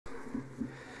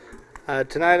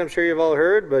Tonight, I'm sure you've all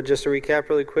heard, but just to recap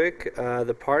really quick,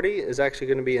 the party is actually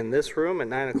going to be in this room at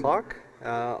 9 o'clock.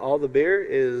 All the beer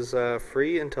is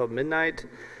free until midnight,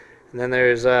 and then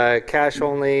there's cash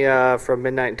only from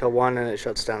midnight until 1, and it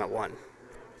shuts down at 1.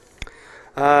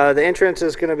 The entrance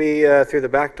is going to be through the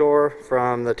back door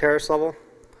from the terrace level,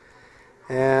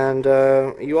 and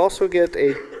you also get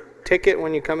a ticket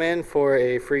when you come in for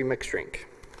a free mixed drink.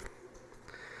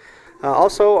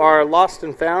 Also, our Lost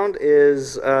and Found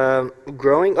is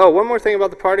growing. Oh, one more thing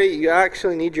about the party. You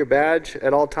actually need your badge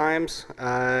at all times.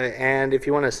 And if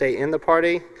you want to stay in the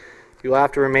party, you will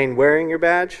have to remain wearing your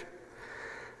badge.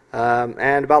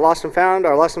 And about Lost and Found,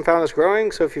 our Lost and Found is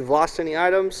growing. So if you've lost any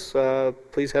items,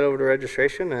 please head over to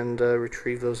registration and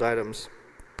retrieve those items.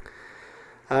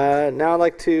 Now I'd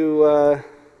like to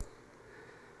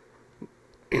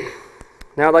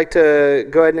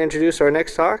go ahead and introduce our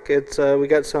next talk. We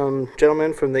got some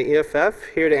gentlemen from the EFF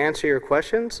here to answer your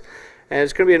questions, and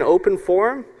it's going to be an open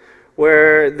forum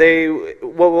where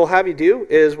what we'll have you do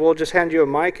is we'll just hand you a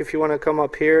mic if you want to come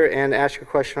up here and ask your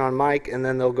question on mic, and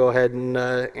then they'll go ahead and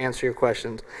answer your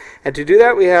questions. And to do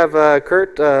that, we have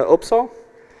Kurt Opsahl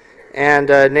and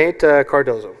Nate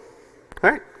Cardozo. All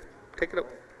right, take it up.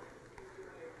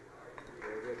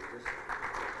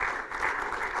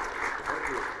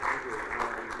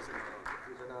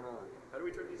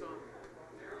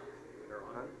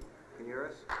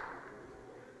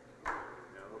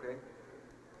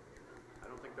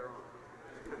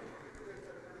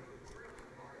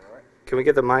 Can we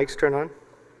get the mics turned on?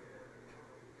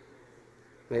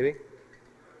 Maybe?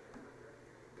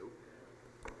 Nope.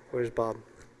 Where's Bob?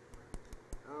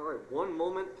 All right, one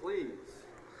moment, please.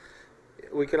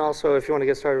 We can also, if you want to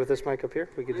get started with this mic up here,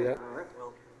 we could do that. All right,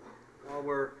 well, while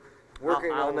we're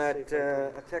working on that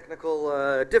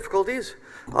technical difficulties,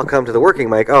 I'll come to the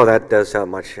working mic. Oh, that does sound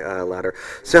much louder.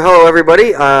 So hello,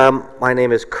 everybody. My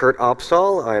name is Kurt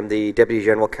Opsahl. I'm the Deputy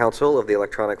General Counsel of the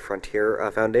Electronic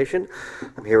Frontier Foundation.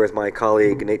 I'm here with my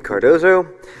colleague, Nate Cardozo.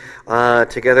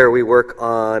 Together we work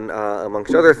on,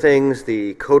 amongst other things,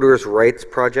 the Coders' Rights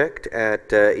Project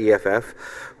at EFF,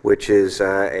 which is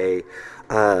well,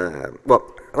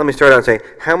 let me start out saying,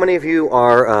 how many of you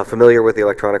are familiar with the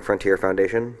Electronic Frontier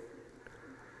Foundation?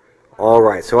 All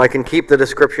right, so I can keep the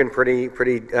description pretty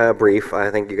brief. I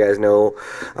think you guys know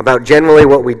about generally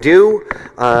what we do.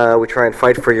 We try and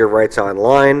fight for your rights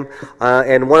online,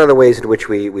 and one of the ways in which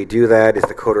we do that is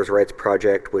the Coders' Rights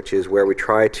Project, which is where we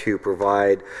try to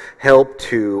provide help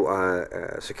to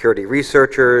security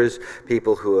researchers,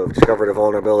 people who have discovered a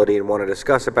vulnerability and want to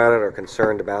discuss about it, or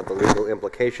concerned about the legal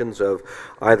implications of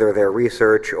either their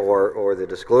research or the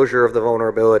disclosure of the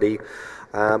vulnerability.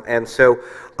 And so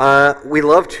we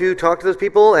love to talk to those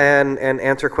people and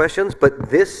answer questions, but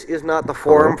this is not the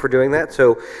forum for doing that.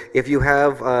 So if you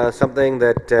have something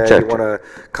that you want to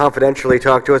confidentially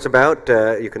talk to us about,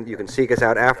 you can seek us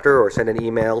out after or send an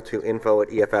email to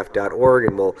info@eff.org,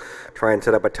 and we'll try and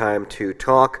set up a time to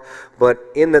talk. But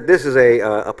in that this is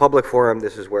a public forum,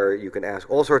 this is where you can ask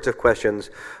all sorts of questions,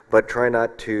 but try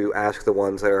not to ask the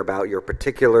ones that are about your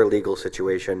particular legal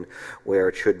situation where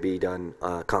it should be done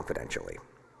confidentially.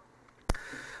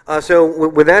 So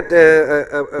with that,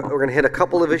 we're going to hit a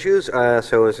couple of issues.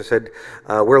 So as I said,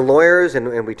 we're lawyers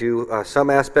and we do some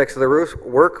aspects of the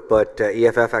work, but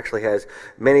EFF actually has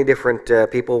many different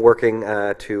people working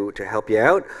to help you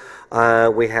out.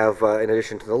 We have, in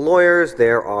addition to the lawyers,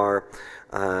 there are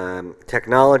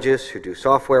technologists who do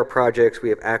software projects. We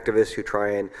have activists who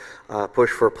try and push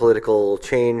for political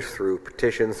change through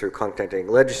petitions, through contacting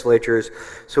legislatures.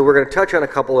 So we're going to touch on a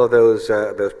couple of those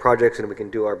projects, and we can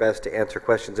do our best to answer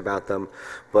questions about them.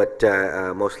 But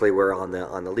mostly we're on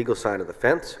the legal side of the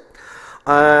fence.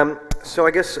 So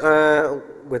I guess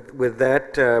with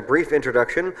that brief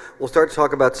introduction, we'll start to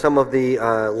talk about some of the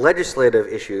legislative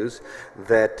issues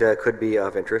that could be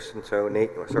of interest. And so,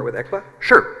 Nate, you want to start with ECPA?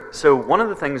 Sure. So one of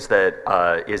the things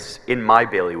that is in my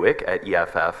bailiwick at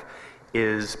EFF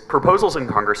is proposals in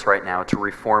Congress right now to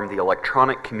reform the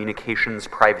Electronic Communications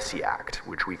Privacy Act,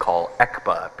 which we call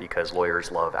ECPA because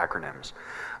lawyers love acronyms.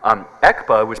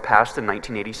 ECPA was passed in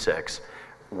 1986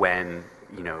 when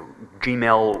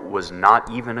Gmail was not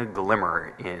even a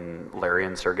glimmer in Larry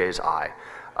and Sergey's eye.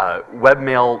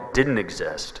 Webmail didn't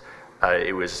exist.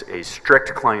 It was a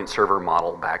strict client-server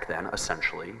model back then,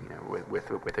 essentially,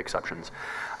 with exceptions.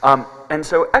 And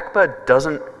so ECPA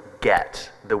doesn't get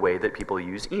the way that people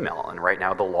use email. And right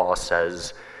now the law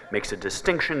makes a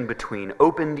distinction between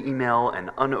opened email and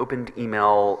unopened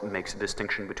email, makes a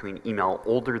distinction between email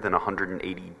older than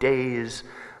 180 days,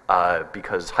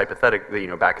 because hypothetically,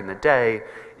 back in the day,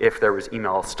 if there was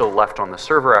email still left on the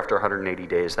server after 180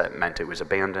 days, that meant it was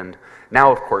abandoned.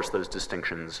 Now, of course, those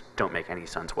distinctions don't make any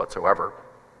sense whatsoever.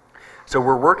 So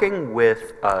we're working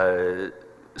with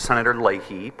Senator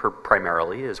Leahy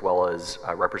primarily, as well as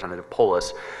Representative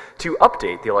Polis, to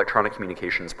update the Electronic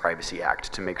Communications Privacy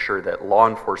Act to make sure that law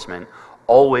enforcement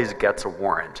always gets a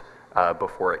warrant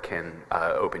before it can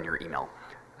open your email.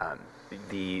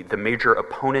 The major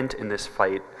opponent in this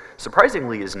fight,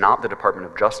 surprisingly, is not the Department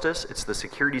of Justice, it's the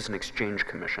Securities and Exchange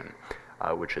Commission,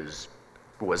 which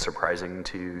was surprising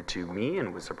to me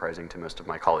and was surprising to most of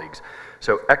my colleagues.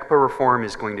 So ECPA reform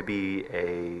is going to be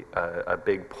a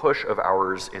big push of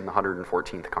ours in the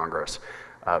 114th Congress.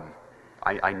 I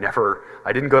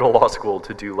didn't go to law school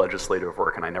to do legislative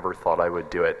work, and I never thought I would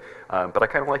do it, but I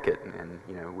kind of like it,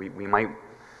 and we might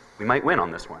win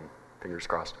on this one. Fingers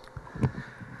crossed.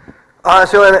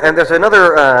 And there's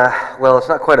another, well, it's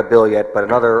not quite a bill yet, but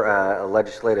another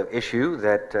legislative issue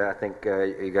that I think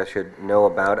you guys should know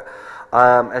about.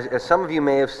 As some of you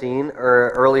may have seen,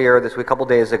 earlier this week, a couple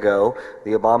days ago,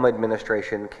 the Obama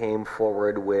administration came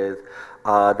forward with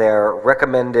their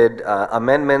recommended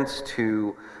amendments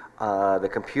to the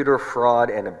Computer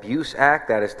Fraud and Abuse Act.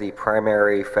 That is the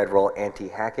primary federal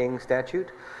anti-hacking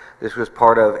statute. This was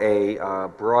part of a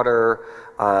broader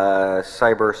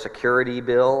cybersecurity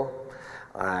bill.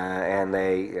 And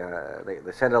they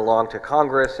sent it along to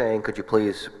Congress saying, could you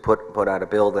please put out a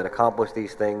bill that accomplished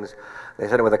these things? They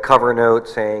sent it with a cover note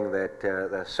saying that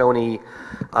the Sony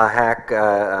hack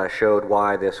showed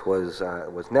why this was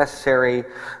necessary,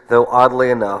 though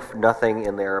oddly enough, nothing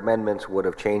in their amendments would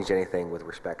have changed anything with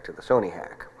respect to the Sony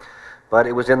hack. But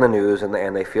it was in the news, and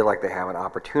they feel like they have an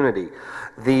opportunity.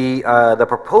 The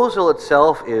proposal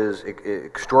itself is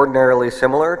extraordinarily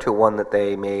similar to one that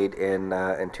they made in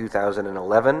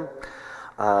 2011.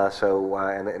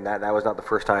 And that was not the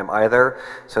first time either.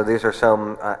 So these are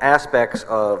some aspects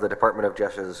of the Department of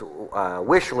Justice's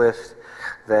wish list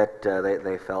that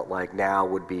they felt like now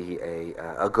would be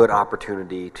a good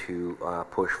opportunity to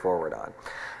push forward on.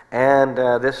 And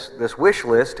this wish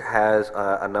list has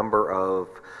a number of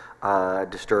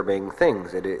disturbing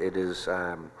things. It is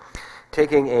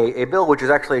taking a bill which is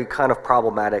actually kind of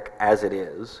problematic as it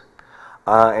is,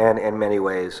 and in many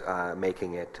ways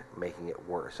making it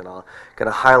worse. And I'm going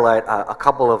to highlight a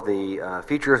couple of the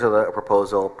features of the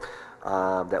proposal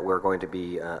that we're going to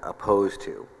be opposed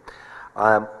to.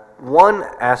 One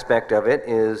aspect of it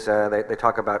is they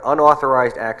talk about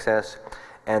unauthorized access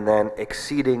and then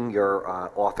exceeding your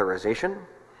authorization.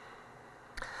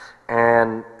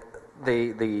 And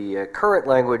the current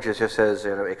language just says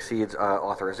exceeds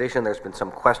authorization. There's been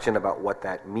some question about what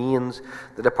that means.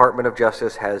 The Department of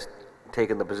Justice has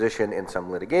taken the position in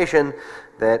some litigation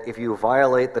that if you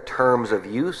violate the terms of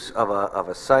use of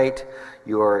a site,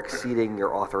 you are exceeding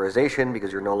your authorization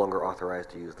because you're no longer authorized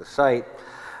to use the site.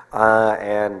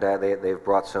 They've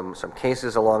brought some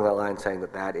cases along that line saying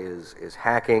that is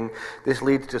hacking. This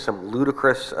leads to some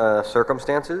ludicrous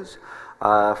circumstances.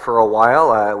 For a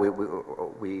while, we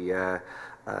were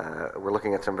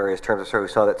looking at some various terms of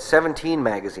service. We saw that 17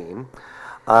 magazine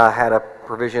had a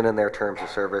provision in their terms of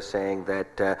service saying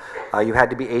that you had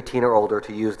to be 18 or older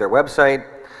to use their website,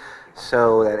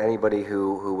 so that anybody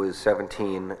who was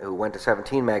 17, who went to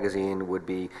 17 magazine, would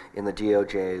be in the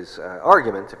DOJ's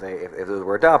argument, if those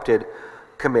were adopted,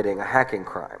 committing a hacking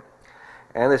crime.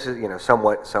 And this is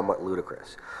somewhat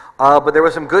ludicrous. But there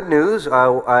was some good news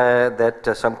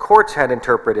that some courts had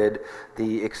interpreted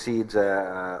the exceeds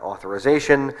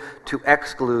authorization to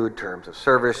exclude terms of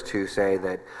service, to say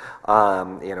that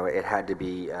it had to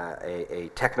be a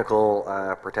technical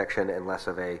protection and less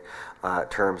of a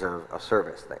terms of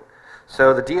service thing.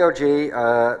 So the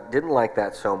DOJ didn't like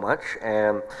that so much,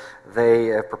 and they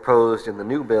have proposed in the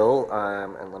new bill,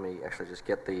 and let me actually just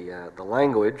get the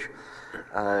language,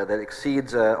 that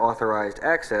exceeds authorized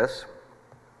access.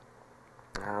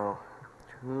 Now,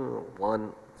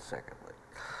 1 second.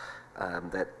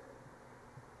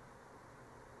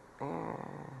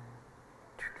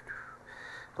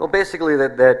 Well, basically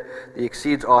that the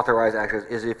exceeds authorized access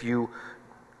is if you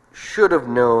should have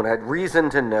known, had reason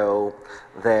to know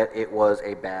that it was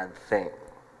a bad thing.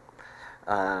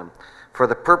 For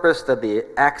the purpose that the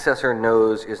accessor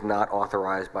knows is not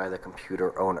authorized by the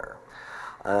computer owner.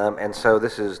 And so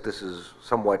this is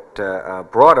somewhat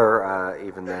broader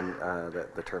even than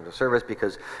the terms of service,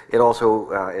 because it also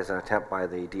is an attempt by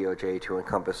the DOJ to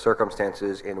encompass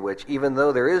circumstances in which, even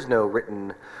though there is no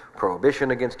written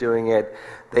prohibition against doing it,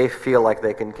 they feel like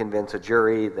they can convince a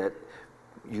jury that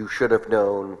you should have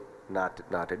known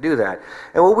not to do that.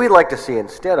 And what we'd like to see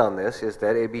instead on this is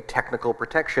that it be technical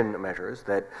protection measures,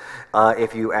 that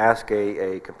if you ask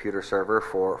a computer server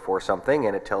for something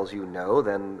and it tells you no,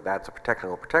 then that's a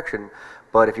technical protection.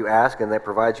 But if you ask and that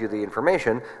provides you the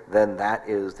information, then that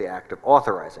is the act of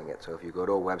authorizing it. So if you go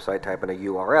to a website, type in a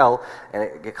URL, and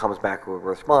it comes back with a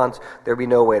response, there'd be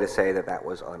no way to say that that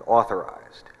was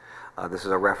unauthorized. This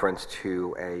is a reference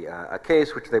to a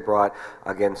case which they brought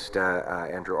against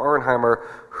Andrew Auernheimer,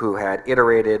 who had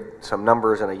iterated some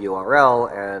numbers in a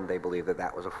URL, and they believed that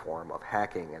that was a form of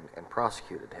hacking and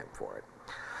prosecuted him for it.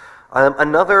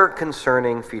 Another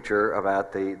concerning feature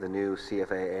about the new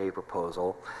CFAA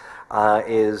proposal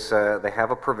is they have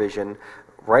a provision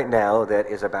right now that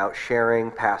is about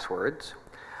sharing passwords.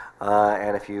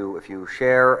 And if you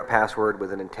share a password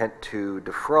with an intent to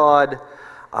defraud,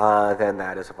 then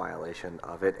that is a violation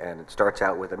of it, and it starts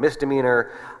out with a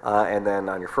misdemeanor, and then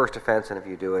on your first offense, and if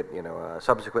you do it,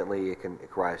 subsequently, it can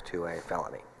rise to a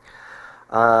felony.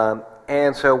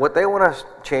 And so what they want to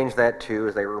change that to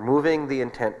is they're removing the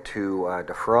intent to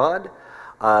defraud,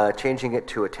 changing it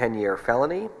to a 10-year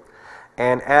felony,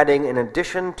 and adding, in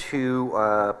addition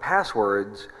to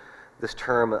passwords, this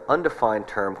term, undefined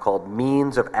term called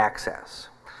means of access.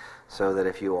 So that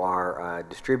if you are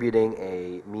distributing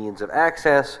a means of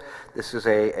access, this is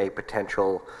a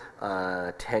potential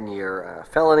 10-year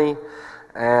felony.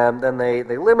 And then they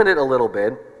limit it a little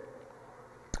bit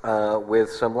with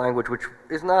some language which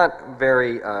is not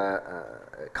very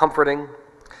comforting.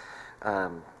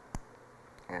 And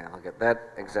I'll get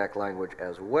that exact language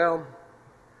as well.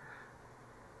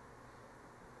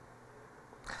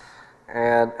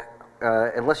 And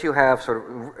unless you have sort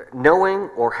of knowing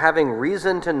or having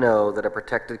reason to know that a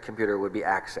protected computer would be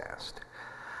accessed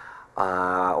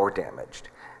or damaged.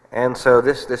 And so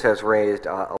this has raised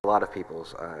a lot of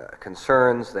people's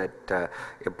concerns that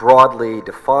it broadly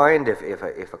defined, if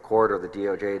a court or the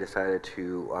DOJ decided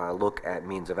to look at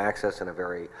means of access in a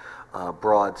very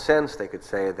broad sense, they could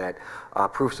say that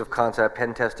proofs of concept,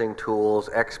 pen testing tools,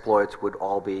 exploits would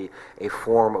all be a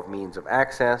form of means of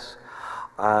access.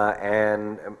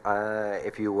 And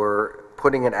if you were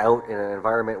putting it out in an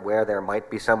environment where there might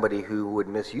be somebody who would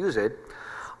misuse it,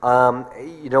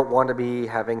 you don't want to be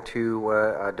having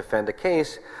to defend a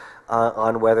case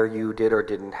on whether you did or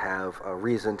didn't have a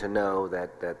reason to know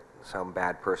that some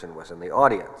bad person was in the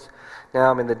audience.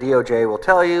 Now, I mean, the DOJ will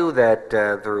tell you that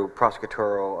through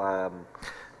prosecutorial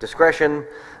discretion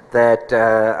that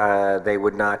they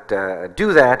would not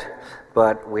do that,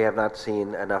 but we have not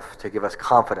seen enough to give us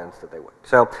confidence that they would.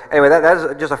 So anyway, that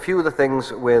is just a few of the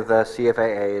things with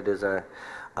CFAA. It is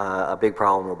a big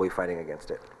problem. We'll be fighting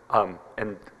against it.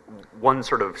 And one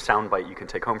sort of soundbite you can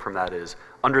take home from that is,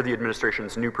 under the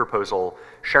administration's new proposal,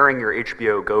 sharing your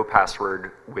HBO Go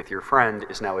password with your friend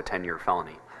is now a 10-year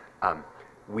felony.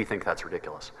 We think that's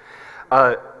ridiculous.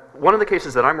 One of the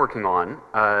cases that I'm working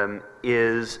on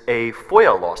is a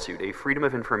FOIA lawsuit, a Freedom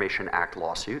of Information Act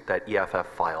lawsuit that EFF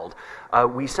filed.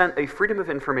 We sent a Freedom of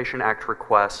Information Act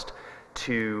request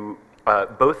to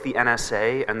both the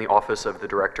NSA and the Office of the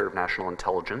Director of National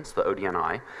Intelligence, the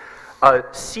ODNI,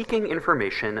 seeking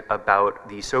information about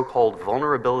the so-called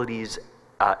vulnerabilities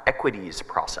equities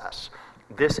process.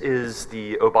 This is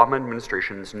the Obama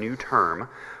administration's new term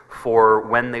for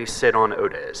when they sit on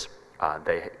ODAs.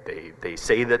 They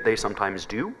say that they sometimes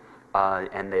do,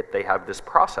 and that they have this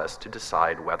process to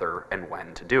decide whether and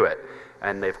when to do it.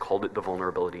 And they've called it the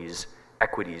vulnerabilities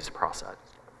equities process.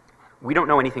 We don't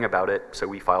know anything about it, so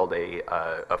we filed a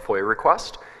FOIA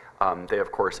request. They,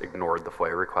 of course, ignored the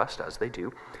FOIA request, as they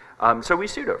do. So we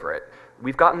sued over it.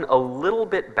 We've gotten a little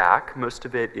bit back. Most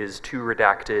of it is too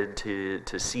redacted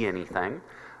to see anything.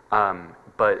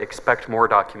 But expect more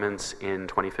documents in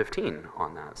 2015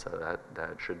 on that, so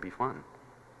that should be fun.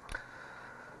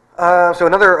 So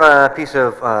another piece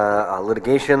of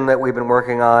litigation that we've been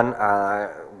working on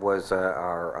was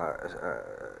our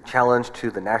challenge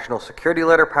to the national security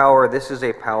letter power. This is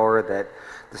a power that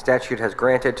the statute has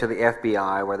granted to the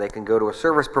FBI, where they can go to a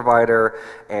service provider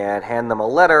and hand them a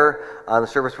letter. The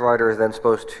service provider is then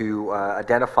supposed to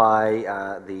identify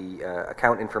the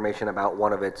account information about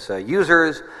one of its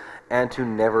users and to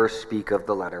never speak of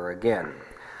the letter again.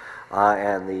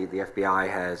 And the FBI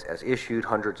has issued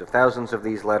hundreds of thousands of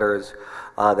these letters.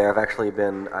 There have actually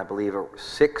been, I believe,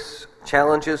 6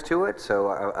 challenges to it,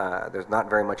 so there's not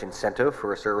very much incentive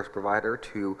for a service provider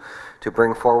to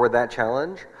bring forward that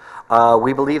challenge.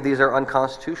 We believe these are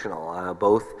unconstitutional,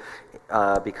 both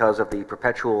because of the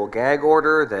perpetual gag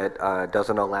order that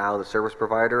doesn't allow the service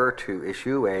provider to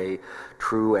issue a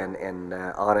true and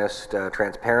honest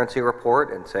transparency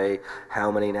report and say how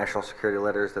many national security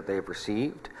letters that they've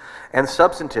received, and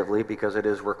substantively because it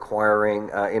is requiring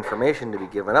information to be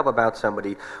given up about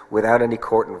somebody without any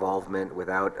court involvement,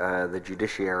 without the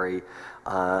judiciary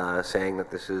saying that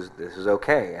this is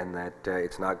okay and that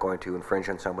it's not going to infringe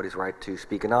on somebody's right to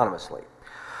speak anonymously.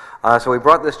 So we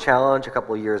brought this challenge a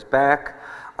couple of years back,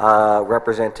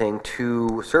 representing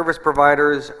 2 service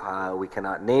providers. We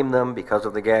cannot name them because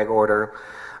of the gag order.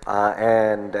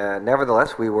 And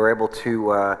nevertheless, we were able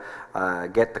to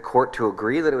get the court to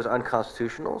agree that it was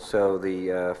unconstitutional. So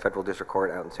the Federal District Court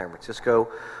out in San Francisco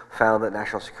found that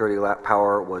national security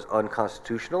power was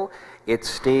unconstitutional. It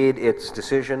stayed its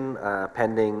decision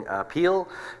pending appeal.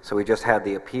 So we just had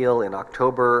the appeal in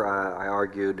October. I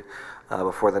argued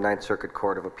before the Ninth Circuit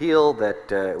Court of Appeal that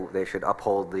they should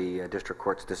uphold the district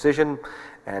court's decision,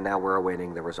 and now we're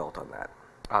awaiting the result on that.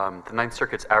 The Ninth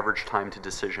Circuit's average time to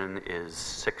decision is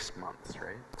 6 months,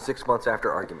 right? 6 months after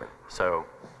argument. So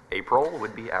April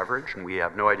would be average, and we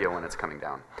have no idea when it's coming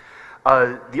down.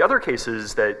 The other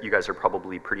cases that you guys are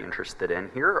probably pretty interested in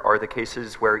here are the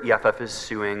cases where EFF is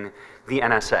suing the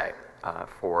NSA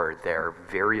for their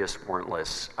various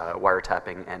warrantless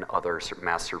wiretapping and other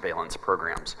mass surveillance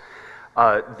programs.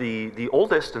 The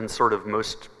oldest and sort of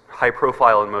most high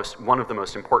profile and one of the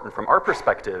most important from our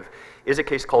perspective is a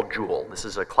case called Joule. This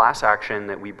is a class action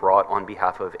that we brought on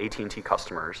behalf of AT&T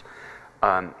customers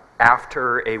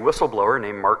after a whistleblower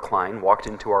named Mark Klein walked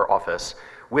into our office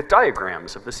with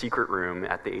diagrams of the secret room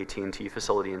at the AT&T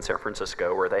facility in San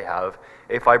Francisco where they have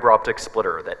a fiber optic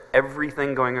splitter that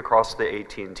everything going across the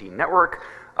AT&T network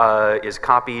is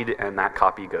copied, and that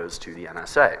copy goes to the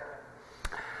NSA.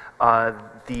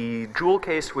 The Joule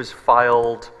case was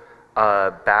filed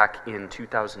back in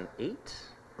 2008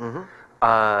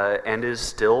 and is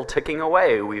still ticking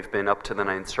away. We've been up to the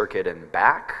Ninth Circuit and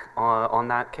back on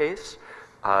that case.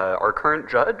 Our current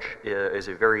judge is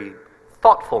a very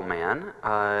thoughtful man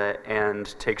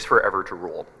and takes forever to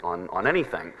rule on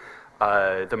anything.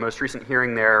 The most recent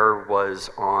hearing there was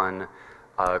on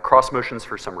cross motions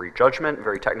for summary judgment,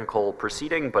 very technical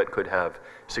proceeding, but could have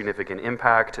significant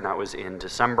impact, and that was in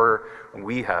December.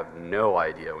 We have no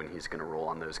idea when he's going to rule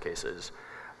on those cases.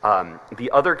 The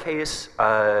other case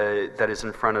that is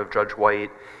in front of Judge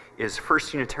White is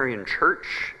First Unitarian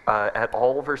Church et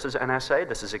al. Versus NSA.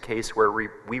 This is a case where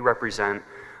we represent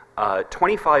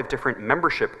 25 different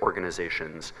membership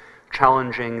organizations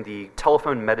challenging the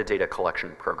telephone metadata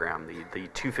collection program, the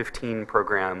 215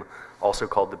 program, also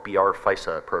called the BR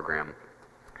FISA program.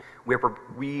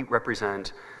 We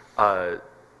represent a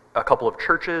couple of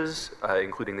churches,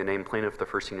 including the named plaintiff, the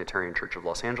First Unitarian Church of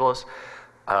Los Angeles,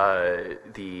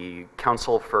 the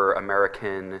Council for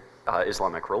American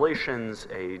Islamic Relations,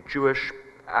 a Jewish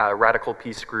radical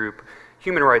peace group,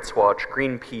 Human Rights Watch,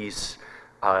 Greenpeace,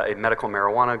 a medical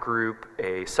marijuana group,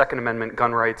 a Second Amendment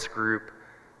gun rights group,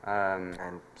 and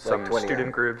some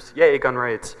student groups, yay, gun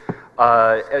rights,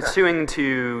 suing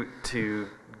to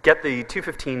get the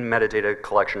 215 metadata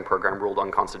collection program ruled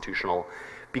unconstitutional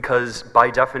because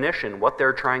by definition what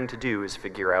they're trying to do is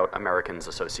figure out Americans'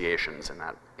 associations in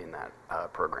that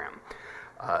program.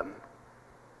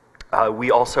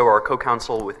 We also are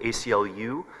co-counsel with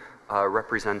ACLU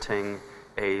representing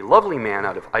a lovely man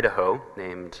out of Idaho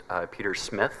named Peter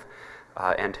Smith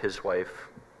and his wife,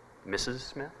 Mrs.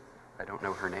 Smith, I don't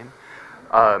know her name,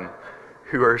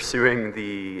 who are suing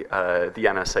the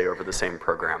NSA over the same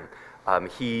program.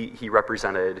 He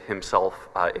represented himself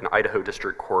in Idaho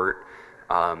District Court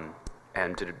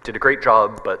and did a great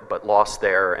job, but lost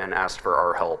there and asked for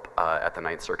our help at the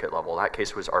Ninth Circuit level. That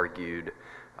case was argued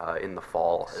in the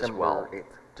fall as well.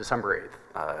 December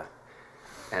 8th.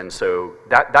 And so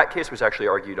that case was actually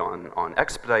argued on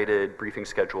expedited briefing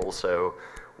schedule, so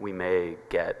we may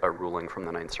get a ruling from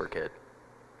the Ninth Circuit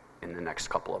in the next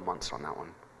couple of months on that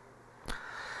one.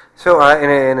 So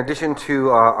in addition to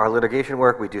our litigation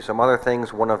work, we do some other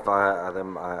things. One of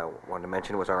them I wanted to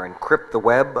mention was our Encrypt the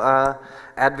Web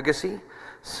advocacy.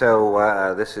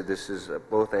 So this is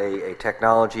both a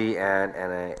technology and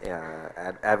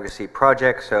an advocacy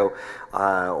project. So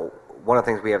one of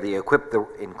the things we have the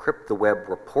Encrypt the Web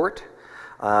report.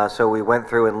 So we went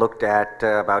through and looked at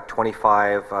about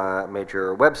 25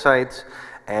 major websites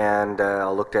and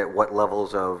looked at what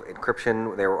levels of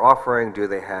encryption they were offering. Do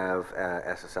they have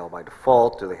SSL by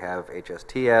default? Do they have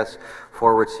HSTS,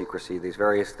 forward secrecy, these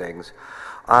various things.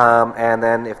 And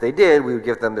then if they did, we would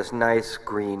give them this nice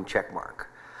green check mark.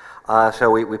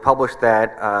 So we published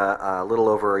that a little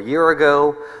over a year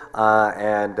ago,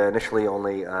 and initially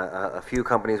only a few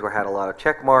companies had a lot of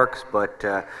check marks, but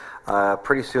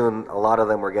pretty soon a lot of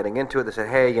them were getting into it. They said,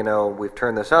 hey, you know, we've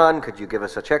turned this on, could you give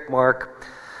us a check mark?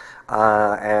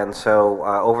 And so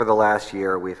over the last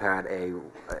year, we've had a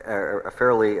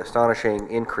fairly astonishing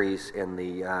increase in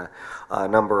the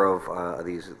number of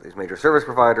these major service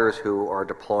providers who are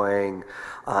deploying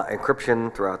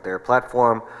encryption throughout their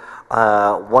platform.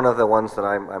 One of the ones that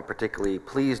I'm particularly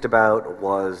pleased about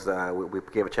was we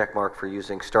gave a check mark for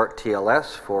using Start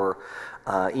TLS for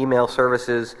email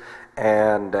services.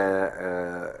 And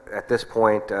at this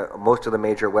point, most of the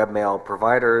major webmail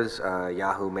providers,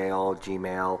 Yahoo Mail,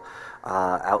 Gmail,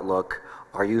 Outlook,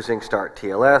 are using Start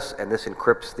TLS, and this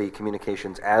encrypts the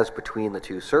communications as between the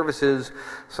two services.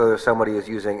 So if somebody is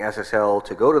using SSL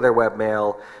to go to their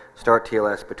webmail, Start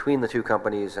TLS between the two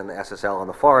companies and the SSL on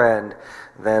the far end,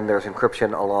 then there's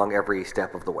encryption along every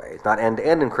step of the way. It's not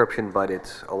end-to-end encryption, but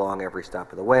it's along every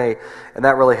step of the way, and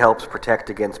that really helps protect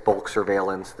against bulk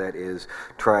surveillance that is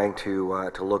trying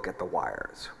to look at the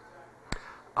wires.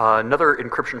 Another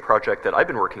encryption project that I've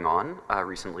been working on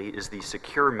recently is the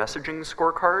Secure Messaging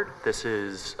Scorecard. This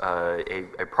is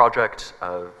a project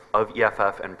of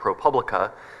EFF and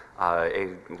ProPublica,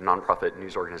 a nonprofit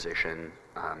news organization.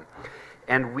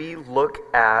 And we look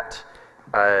at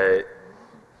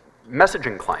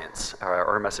messaging clients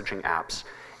or messaging apps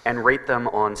and rate them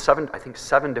on I think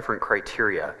seven different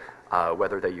criteria,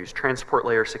 whether they use transport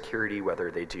layer security, whether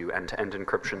they do end-to-end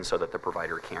encryption so that the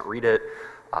provider can't read it,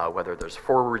 whether there's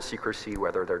forward secrecy,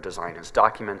 whether their design is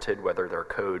documented, whether their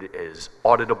code is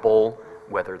auditable,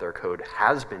 whether their code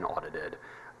has been audited,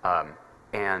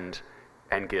 and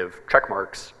give check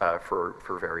marks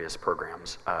for various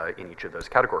programs in each of those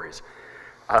categories.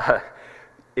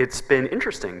 It's been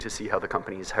interesting to see how the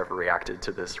companies have reacted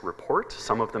to this report.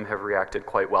 Some of them have reacted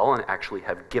quite well and actually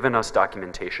have given us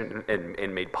documentation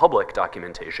and made public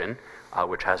documentation,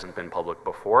 which hasn't been public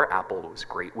before. Apple was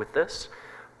great with this.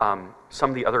 Some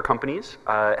of the other companies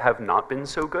have not been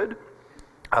so good,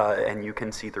 and you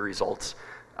can see the results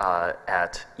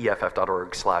at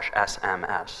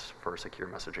eff.org/SMS for Secure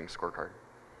Messaging Scorecard.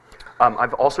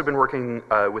 I've also been working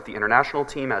with the international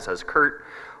team, as has Kurt,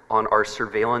 on our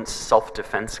surveillance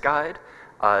self-defense guide.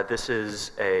 This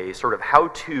is a sort of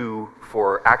how-to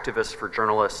for activists, for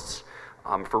journalists,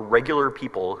 for regular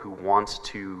people who want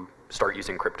to start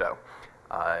using crypto.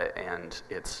 And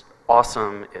it's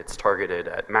awesome. It's targeted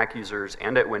at Mac users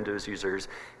and at Windows users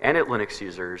and at Linux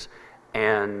users,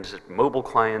 and mobile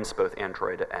clients, both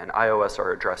Android and iOS,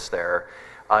 are addressed there.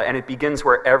 And it begins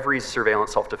where every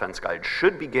surveillance self-defense guide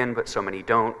should begin, but so many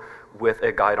don't, with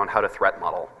a guide on how to threat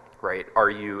model. Right? Are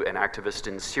you an activist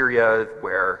in Syria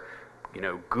where, you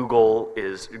know, Google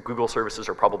services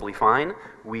are probably fine?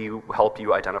 We help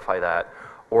you identify that.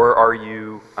 Or are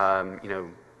you, you know,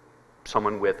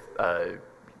 someone with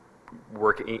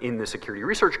work in the security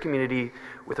research community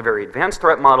with a very advanced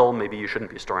threat model? Maybe you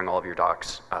shouldn't be storing all of your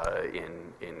docs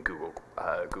in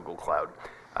Google Cloud.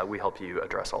 We help you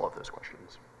address all of those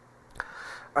questions.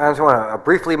 I just want to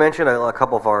briefly mention a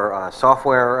couple of our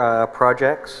software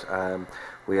projects.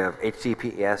 We have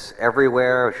HTTPS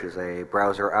Everywhere, which is a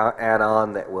browser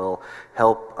add-on that will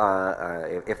help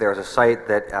if there's a site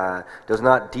that does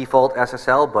not default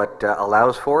SSL but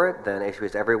allows for it, then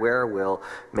HTTPS Everywhere will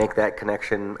make that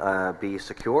connection be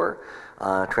secure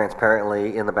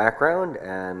transparently in the background,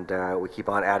 and we keep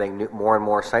on adding more and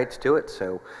more sites to it,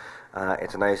 so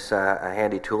it's a nice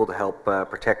handy tool to help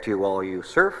protect you while you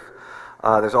surf.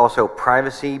 There's also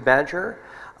Privacy Badger.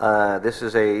 This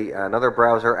is another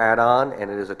browser add-on,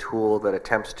 and it is a tool that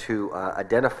attempts to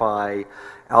identify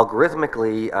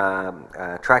algorithmically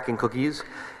tracking cookies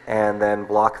and then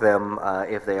block them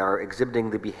if they are exhibiting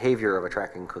the behavior of a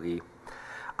tracking cookie.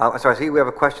 So I see we have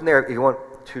a question there. If you want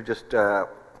to just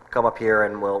come up here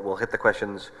and we'll hit the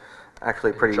questions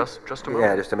actually pretty... Just a moment.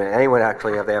 Yeah, just a minute. Anyone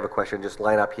actually, if they have a question, just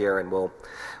line up here and we'll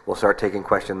start taking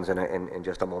questions in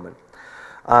just a moment.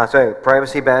 So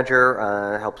Privacy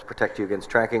Badger helps protect you against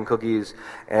tracking cookies,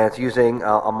 and it's using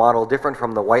a model different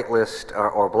from the whitelist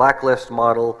or blacklist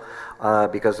model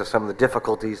because of some of the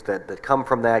difficulties that come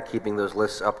from that, keeping those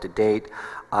lists up to date,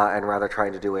 and rather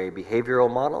trying to do a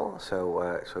behavioral model.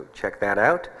 So check that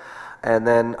out. And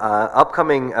then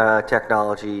upcoming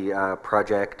technology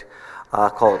project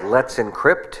called Let's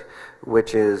Encrypt,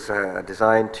 which is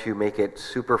designed to make it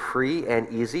super free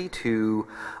and easy to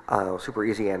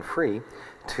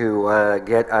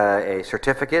get a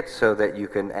certificate so that you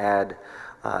can add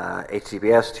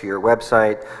HTTPS to your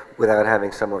website without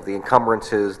having some of the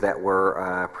encumbrances that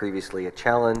were previously a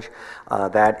challenge.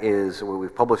 That is,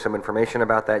 we've published some information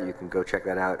about that. You can go check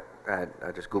that out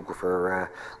at just Google for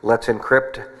Let's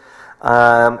Encrypt,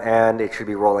 and it should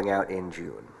be rolling out in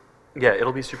June. Yeah,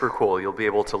 it'll be super cool. You'll be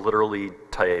able to literally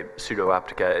type sudo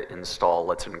apt-get install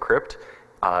Let's Encrypt,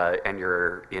 and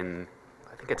you're in,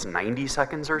 I think it's 90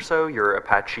 seconds or so, your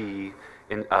Apache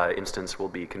instance will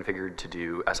be configured to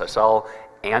do SSL,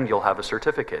 and you'll have a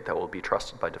certificate that will be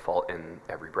trusted by default in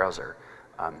every browser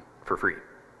for free,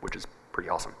 which is pretty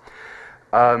awesome.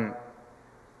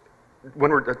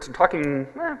 When we're talking,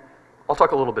 I'll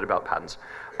talk a little bit about patents.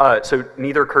 So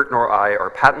neither Kurt nor I are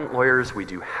patent lawyers. We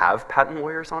do have patent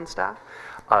lawyers on staff.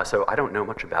 So I don't know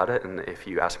much about it, and if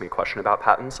you ask me a question about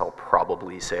patents, I'll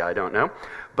probably say I don't know.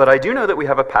 But I do know that we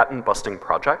have a patent busting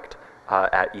project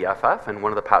at EFF, and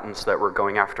one of the patents that we're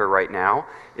going after right now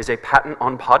is a patent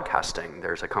on podcasting.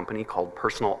 There's a company called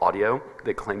Personal Audio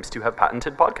that claims to have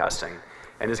patented podcasting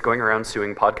and is going around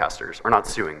suing podcasters, or not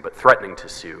suing, but threatening to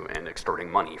sue and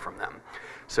extorting money from them.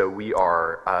 So we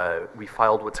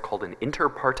filed what's called an inter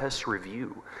partes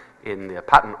review in the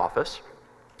patent office,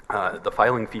 the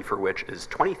filing fee for which is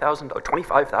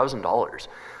 $25,000,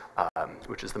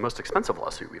 which is the most expensive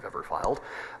lawsuit we've ever filed.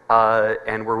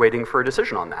 And we're waiting for a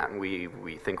decision on that, and we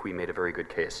think we made a very good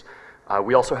case.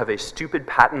 We also have a stupid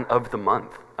patent of the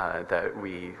month that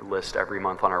we list every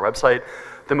month on our website.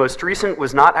 The most recent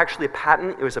was not actually a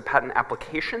patent, it was a patent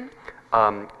application.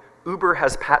 Uber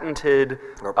has patented,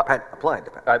 or applied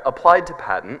to patent. Applied to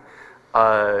patent,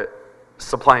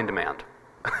 supply and demand.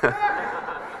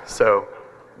 So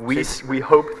we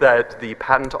hope that the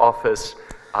patent office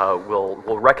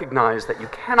will recognize that you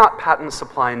cannot patent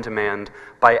supply and demand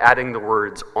by adding the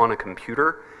words on a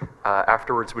computer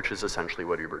afterwards, which is essentially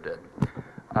what Uber did.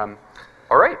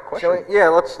 All right, question? Yeah,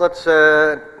 let's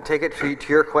take it to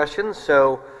your questions.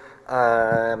 So,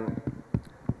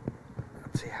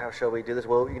 let's see, how shall we do this?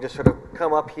 Well, you can just sort of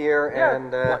come up here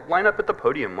and line up at the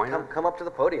podium. Why not? Come up to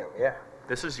the podium. Yeah.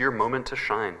 This is your moment to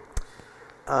shine.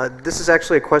 This is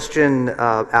actually a question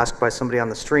asked by somebody on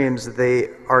the streams.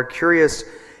 They are curious,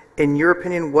 in your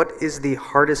opinion, what is the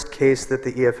hardest case that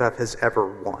the EFF has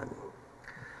ever won?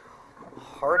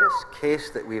 Hardest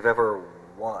case that we've ever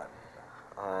won?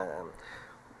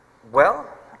 Well,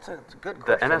 that's a good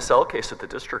question. The NSL case at the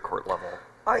district court level.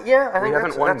 Yeah, I think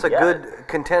that's a good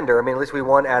contender. I mean, at least we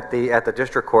won at the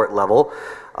district court level,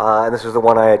 and this is the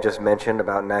one I had just mentioned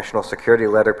about national security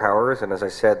letter powers. And as I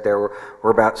said, there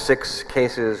were about 6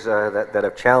 cases that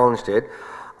have challenged it,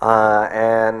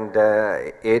 and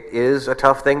it is a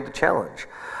tough thing to challenge,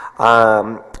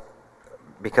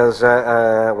 because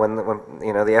when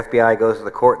the FBI goes to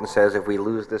the court and says, if we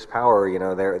lose this power,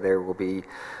 there will be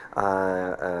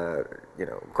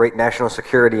great national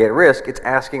security at risk, it's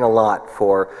asking a lot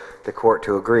for the court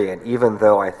to agree. And even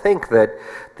though I think that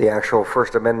the actual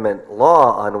First Amendment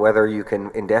law on whether you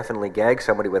can indefinitely gag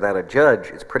somebody without a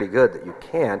judge is pretty good that you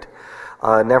can't,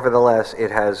 nevertheless, it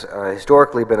has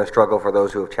historically been a struggle for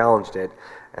those who have challenged it,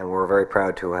 and we're very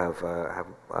proud to have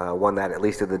won that, at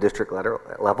least at the district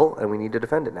level, and we need to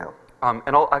defend it now.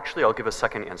 And I'll give a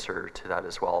second answer to that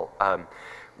as well.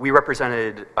 We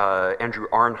represented Andrew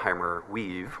Arnheimer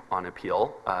Weave on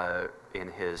appeal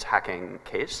in his hacking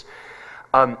case.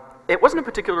 It wasn't a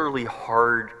particularly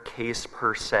hard case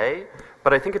per se,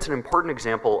 but I think it's an important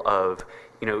example of,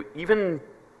 even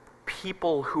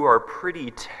people who are pretty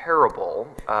terrible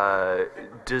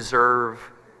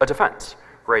deserve a defense,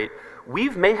 right?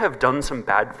 Weave may have done some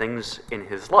bad things in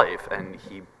his life, and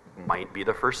he might be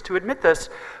the first to admit this,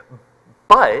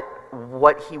 but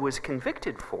what he was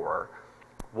convicted for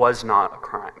was not a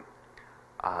crime.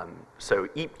 So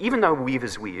even though Weave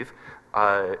is Weave,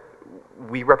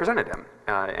 we represented him,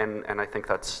 and I think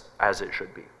that's as it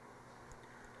should be.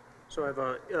 So I have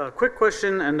a quick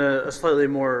question and a slightly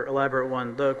more elaborate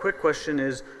one. The quick question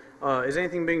is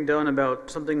anything being done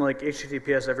about something like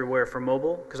HTTPS everywhere for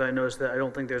mobile? Because I noticed that I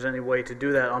don't think there's any way to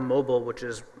do that on mobile, which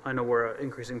is, I know where an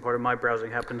increasing part of my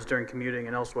browsing happens during commuting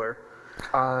and elsewhere.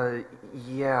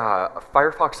 Yeah,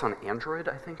 Firefox on Android,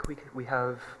 I think we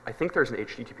have, I think there's an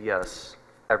HTTPS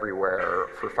everywhere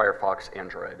for Firefox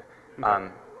Android. Okay.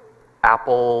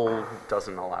 Apple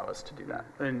doesn't allow us to do that.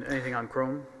 And anything on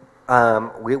Chrome?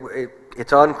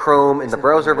 It's on Chrome in the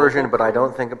browser version, but I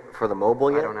don't think for the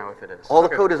mobile yet. I don't know if it is. All the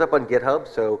code is up on GitHub,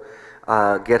 so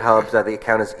GitHub's the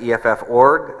account is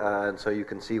EFF.org, and so you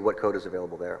can see what code is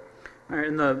available there. All right,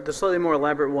 and the slightly more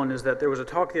elaborate one is that there was a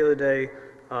talk the other day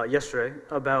yesterday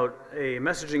about a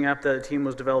messaging app that a team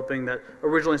was developing that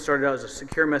originally started out as a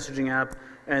secure messaging app,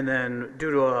 and then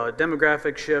due to a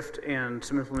demographic shift and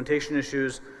some implementation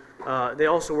issues, they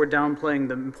also were downplaying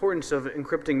the importance of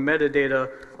encrypting metadata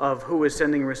of who is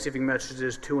sending and receiving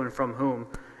messages to and from whom.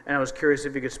 And I was curious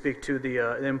if you could speak to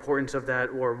the importance of that,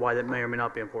 or why that may or may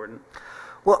not be important.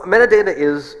 Well, metadata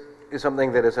is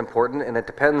something that is important, and it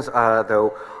depends,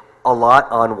 though, a lot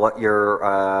on what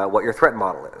your threat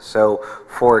model is. So,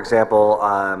 for example,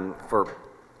 for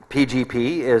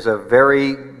PGP is a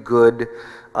very good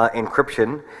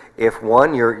encryption if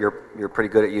one, you're pretty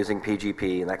good at using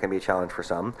PGP, and that can be a challenge for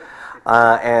some.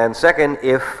 And second,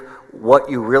 if what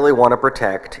you really want to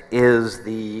protect is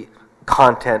the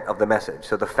content of the message.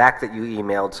 So the fact that you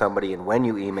emailed somebody and when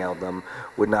you emailed them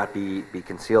would not be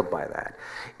concealed by that.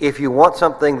 If you want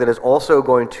something that is also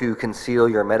going to conceal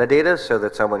your metadata so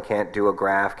that someone can't do a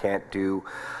graph, can't do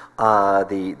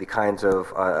the kinds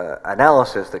of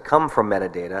analysis that come from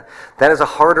metadata, that is a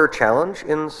harder challenge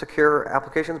in secure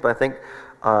applications, but I think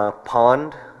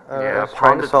Pond is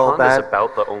trying to solve that. Pond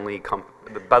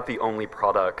is about the only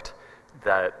product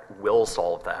that will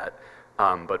solve that.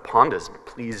 But Pond is,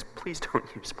 please don't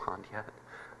use Pond yet.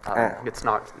 It's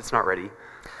not ready.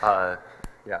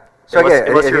 Yeah. So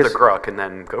unless you're the Grok, and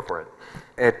then go for it.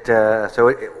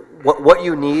 What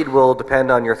you need will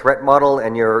depend on your threat model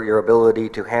and your ability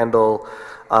to handle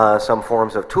some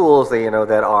forms of tools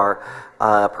that are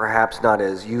perhaps not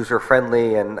as user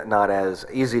friendly and not as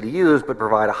easy to use, but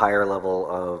provide a higher level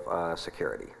of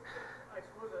security. I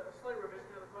suppose a slight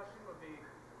revision of the question would be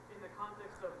in the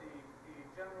context of the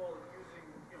general using,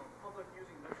 public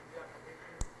using message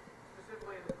applications,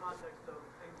 specifically in the context of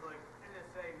things like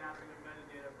NSA mapping of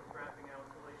metadata for graphing out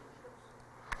relationships.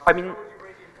 I mean, how would you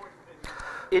rate the importance of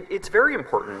it? It's very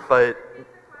important, but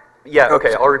yeah,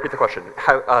 okay, I'll repeat the question.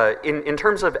 How, in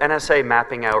terms of NSA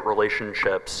mapping out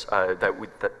relationships,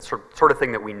 that sort of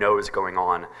thing that we know is going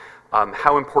on,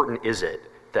 how important is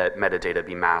it that metadata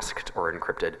be masked or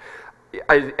encrypted?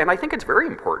 And I think it's very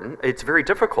important. It's very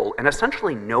difficult, and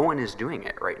essentially no one is doing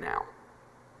it right now.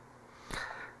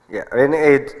 Yeah,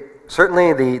 and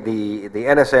certainly the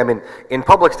NSA, I mean, in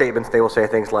public statements they will say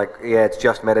things like, yeah, it's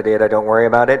just metadata, don't worry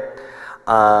about it.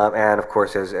 And of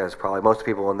course, as probably most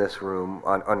people in this room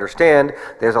understand,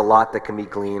 there's a lot that can be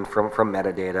gleaned from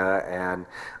metadata, and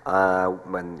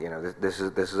when this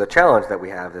is a challenge that we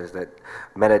have, is that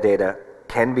metadata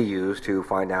can be used to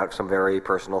find out some very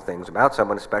personal things about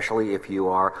someone, especially if you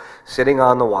are sitting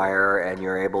on the wire and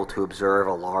you're able to observe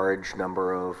a large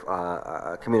number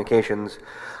of communications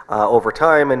over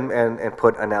time and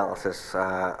put analysis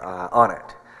on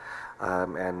it.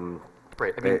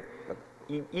 Right. I mean,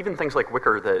 even things like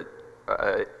Wicker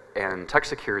and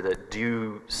TextSecure that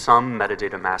do some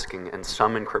metadata masking and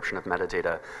some encryption of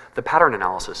metadata, the pattern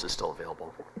analysis is still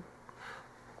available.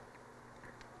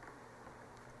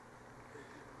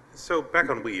 So back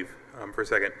on Weave for a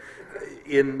second.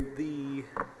 In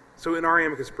our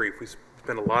amicus brief, we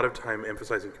spent a lot of time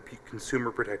emphasizing consumer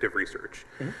protective research.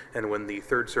 Mm-hmm. And when the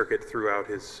Third Circuit threw out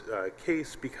his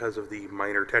case because of the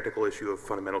minor technical issue of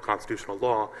fundamental constitutional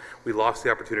law, we lost the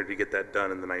opportunity to get that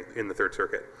done in the Third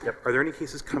Circuit. Yep. Are there any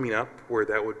cases coming up where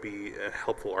that would be a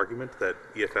helpful argument that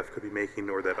EFF could be making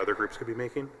or that other groups could be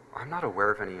making? I'm not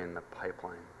aware of any in the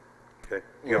pipeline. Okay.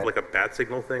 You have like a bat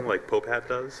signal thing like Popat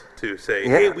does to say,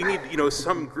 hey, we need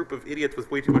some group of idiots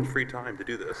with way too much free time to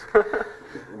do this.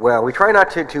 Well, we try not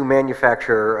to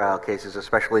manufacture cases,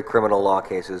 especially criminal law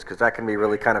cases, because that can be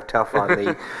really kind of tough on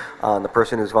the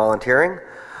person who's volunteering.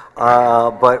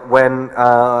 But when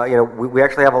we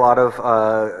actually have a lot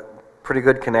of pretty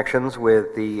good connections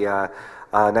with the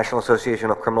National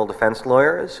Association of Criminal Defense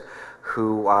Lawyers,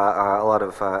 who are a lot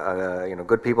of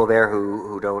good people there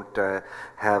who don't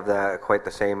have quite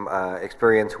the same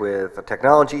experience with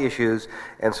technology issues,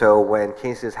 and so when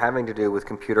cases having to do with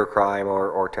computer crime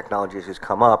or technology issues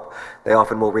come up, they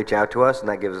often will reach out to us, and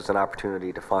that gives us an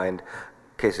opportunity to find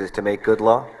cases to make good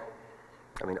law.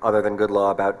 I mean, other than good law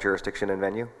about jurisdiction and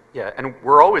venue. Yeah, and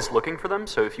we're always looking for them,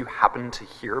 so if you happen to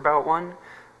hear about one,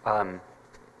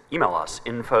 email us,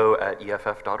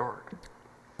 info@eff.org.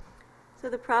 So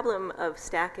the problem of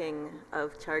stacking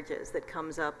of charges that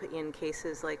comes up in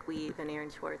cases like Weave and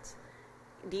Aaron Schwartz,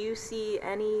 do you see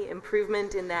any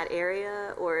improvement in that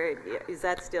area, or is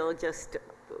that still just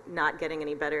not getting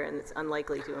any better and it's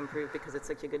unlikely to improve because it's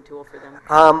such a good tool for them?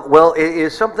 Well, it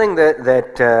is something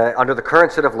that under the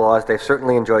current set of laws they've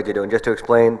certainly enjoyed to do. And just to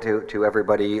explain to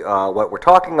everybody what we're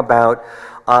talking about,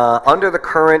 under the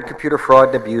current Computer Fraud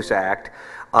and Abuse Act,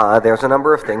 there's a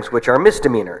number of things which are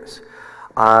misdemeanors.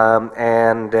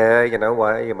 You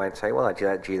know, you might say, well,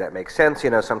 gee, that makes sense. You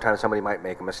know, sometimes somebody might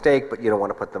make a mistake, but you don't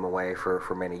want to put them away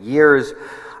for many years.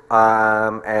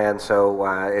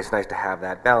 So it's nice to have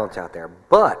that balance out there.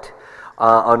 But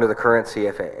under the current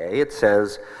CFAA, it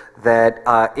says that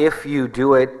if you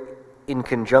do it in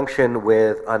conjunction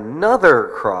with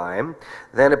another crime,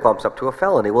 then it bumps up to a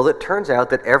felony. Well, it turns out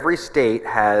that every state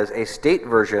has a state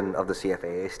version of the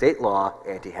CFAA, state law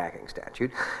anti-hacking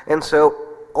statute, and so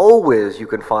always you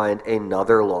can find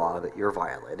another law that you're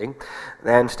violating,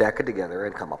 then stack it together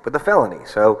and come up with a felony.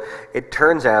 So it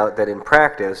turns out that in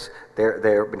practice, they've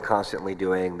been constantly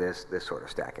doing this sort of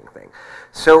stacking thing.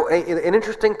 So an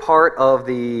interesting part of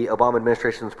the Obama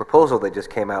administration's proposal they just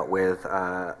came out with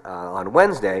on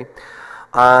Wednesday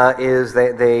is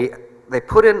they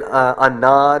put in a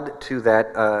nod to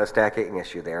that stacking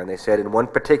issue there, and they said in one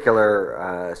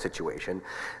particular situation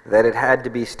that it had to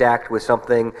be stacked with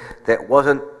something that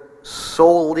wasn't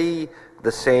solely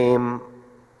the same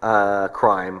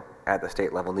crime at the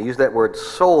state level. And they used that word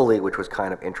solely, which was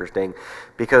kind of interesting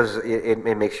because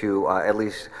it makes you, at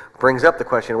least brings up the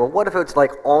question, well, what if it's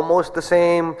like almost the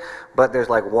same, but there's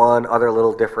like one other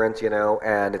little difference, you know,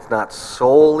 and it's not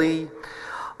solely.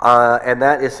 And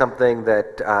that is something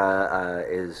that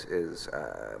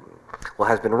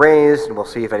has been raised, and we'll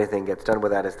see if anything gets done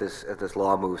with that as this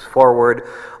law moves forward.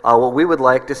 What we would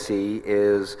like to see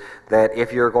is that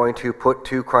if you're going to put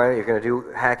two crimes, you're going to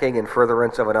do hacking in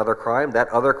furtherance of another crime, that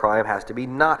other crime has to be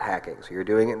not hacking. So you're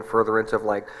doing it in furtherance of,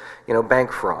 like, you know,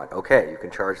 bank fraud. Okay, you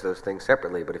can charge those things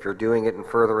separately, but if you're doing it in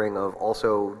furthering of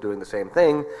also doing the same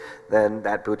thing, then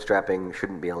that bootstrapping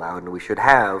shouldn't be allowed, and we should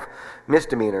have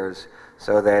misdemeanors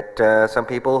so that some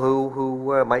people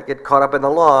who might get caught up in the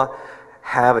law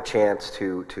have a chance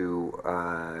to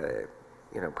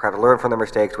you know, perhaps learn from their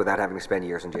mistakes without having to spend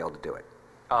years in jail to do it.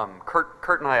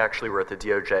 Kurt and I actually were at the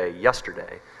DOJ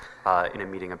yesterday in a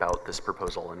meeting about this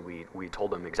proposal, and we told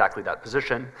them exactly that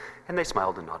position, and they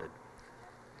smiled and nodded.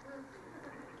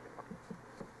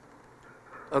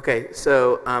 Okay,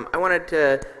 so I wanted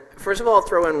to first of all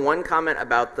throw in one comment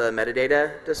about the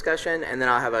metadata discussion, and then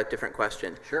I'll have a different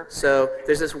question. Sure. So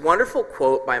there's this wonderful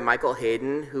quote by Michael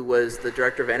Hayden, who was the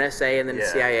director of NSA and then the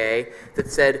CIA, that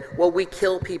said, well, we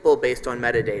kill people based on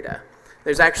metadata.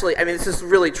 There's actually, I mean, this is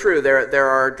really true. There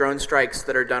are drone strikes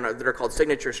that are done that are called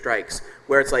signature strikes,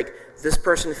 where it's like, this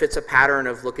person fits a pattern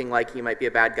of looking like he might be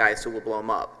a bad guy, so we'll blow him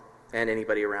up, and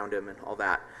anybody around him and all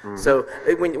that. Mm-hmm. So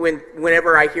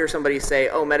whenever I hear somebody say,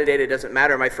 oh, metadata doesn't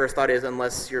matter, my first thought is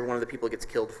unless you're one of the people who gets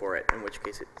killed for it, in which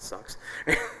case it sucks.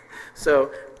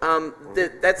 So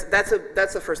that's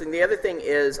the first thing. The other thing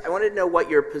is I wanted to know what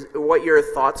your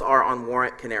thoughts are on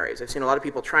warrant canaries. I've seen a lot of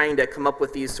people trying to come up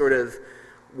with these sort of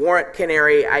warrant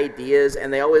canary ideas,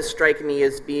 and they always strike me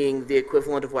as being the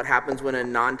equivalent of what happens when a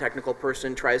non-technical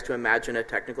person tries to imagine a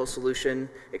technical solution,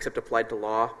 except applied to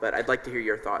law. But I'd like to hear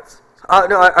your thoughts.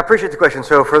 No, I appreciate the question.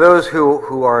 So for those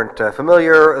who aren't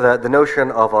familiar, the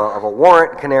notion of a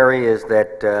warrant canary is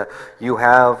that you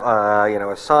have you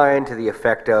know, a sign to the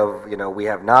effect of, you know, we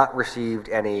have not received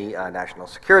any national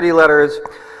security letters.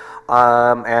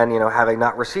 And, you know, having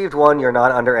not received one, you're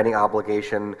not under any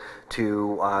obligation to,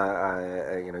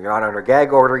 you know, you're not under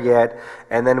gag order yet.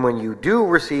 And then when you do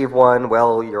receive one,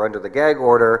 well, you're under the gag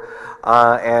order.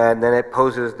 And then it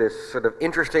poses this sort of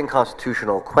interesting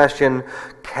constitutional question.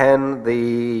 Can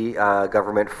the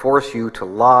government force you to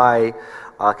lie?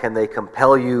 Can they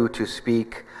compel you to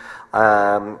speak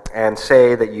and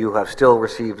say that you have still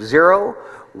received zero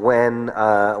when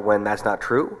that's not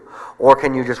true? Or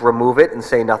can you just remove it and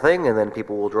say nothing, and then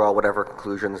people will draw whatever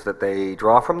conclusions that they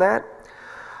draw from that?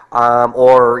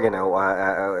 Or, you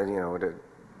know,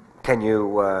 can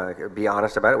you be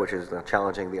honest about it, which is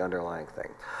challenging the underlying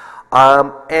thing.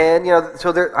 And, you know,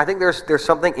 so I think there's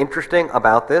something interesting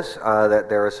about this, that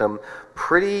there is some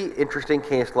pretty interesting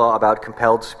case law about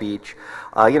compelled speech.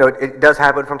 You know, it does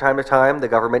happen from time to time. The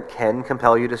government can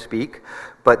compel you to speak,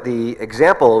 but the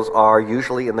examples are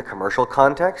usually in the commercial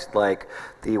context, like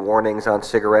the warnings on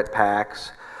cigarette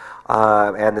packs.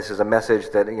 And this is a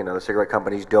message that, you know, the cigarette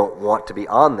companies don't want to be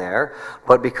on there,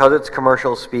 but because it's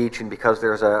commercial speech and because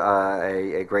there's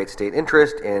a great state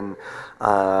interest in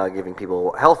giving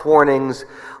people health warnings,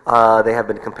 they have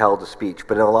been compelled to speech.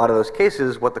 But in a lot of those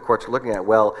cases, what the courts are looking at,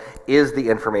 well, is the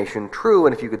information true?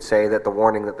 And if you could say that the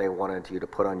warning that they wanted you to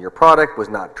put on your product was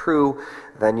not true,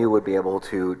 then you would be able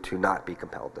to not be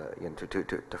compelled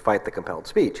to fight the compelled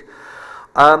speech.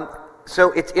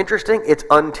 So it's interesting. It's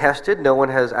untested. No one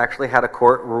has actually had a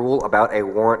court rule about a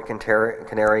warrant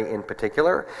canary in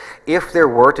particular. If there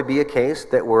were to be a case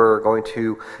that we're going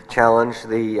to challenge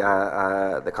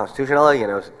the constitutionality, you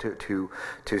know,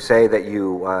 to say that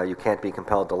you can't be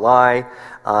compelled to lie,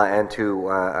 and to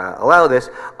allow this,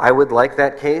 I would like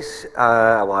that case.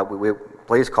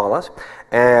 Please call us.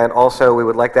 And also, we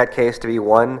would like that case to be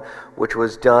one which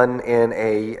was done in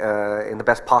the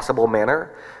best possible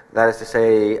manner. That is to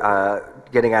say,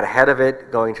 getting out ahead of it,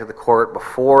 going to the court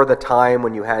before the time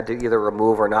when you had to either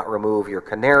remove or not remove your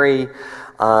canary,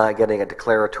 getting a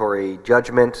declaratory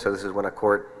judgment. So this is when a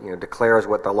court, you know, declares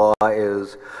what the law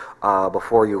is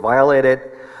before you violate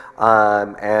it,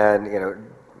 and, you know,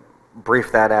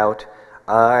 brief that out,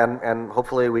 and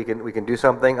hopefully we can do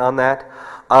something on that.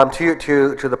 To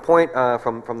the point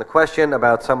from the question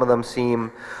about some of them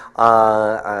seem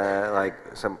like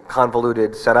some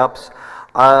convoluted setups.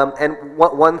 And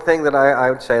one thing that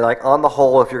I would say, like, on the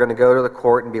whole, if you're going to go to the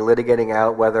court and be litigating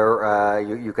out whether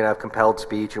you can have compelled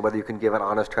speech and whether you can give an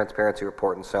honest transparency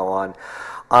report and so on,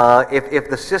 if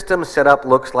the system setup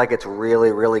looks like it's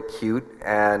really, really cute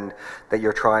and that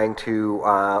you're trying to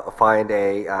find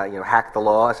hack the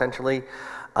law, essentially,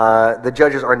 the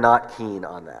judges are not keen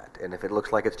on that. And if it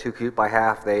looks like it's too cute by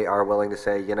half, they are willing to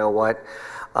say, you know what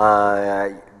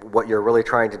you're really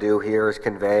trying to do here is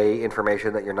convey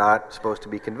information that you're not supposed to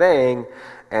be conveying,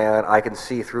 and I can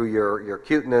see through your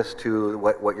cuteness to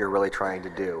what you're really trying to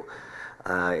do.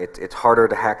 It's harder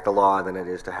to hack the law than it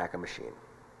is to hack a machine.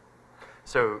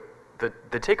 So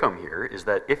the take-home here is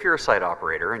that if you're a site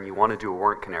operator and you want to do a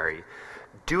warrant canary,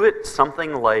 do it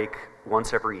something like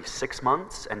once every 6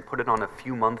 months and put it on a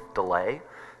few-month delay,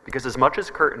 because as much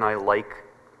as Kurt and I like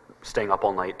staying up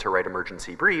all night to write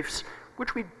emergency briefs,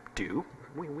 which we do,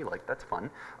 we like, that's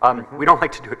fun. We don't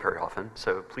like to do it very often,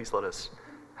 so please let us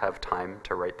have time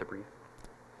to write the brief.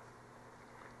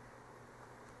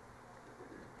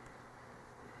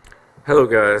 Hello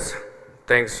guys,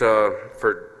 thanks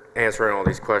for answering all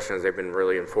these questions. They've been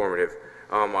really informative.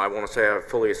 I want to say I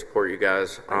fully support you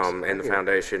guys and the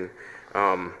foundation.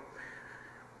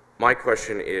 My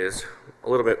question is a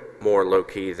little bit more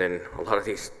low-key than a lot of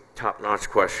these top-notch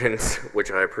questions,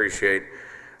 which I appreciate.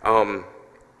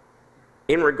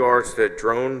 In regards to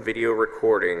drone video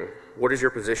recording, what is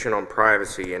your position on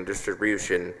privacy and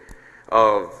distribution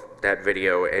of that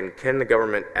video, and can the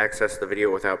government access the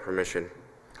video without permission?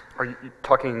 Are you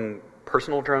talking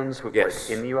personal drones Yes.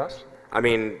 like in the U.S.? I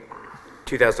mean,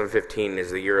 2015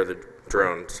 is the year of the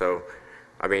drone, so,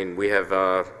 I mean, we have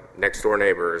next-door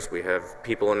neighbors, we have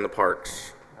people in the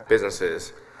parks,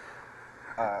 businesses.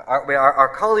 Our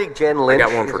colleague Jen Lynch. I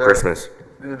got one for Christmas.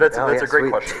 That's a great sweet.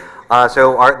 question.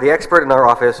 So the expert in our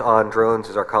office on drones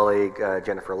is our colleague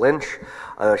Jennifer Lynch.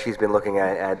 She's been looking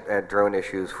at drone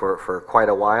issues for quite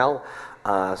a while.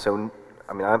 So,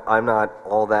 I mean, I'm not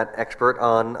all that expert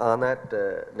on that.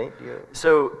 Nate, do you?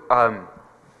 So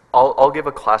I'll give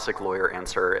a classic lawyer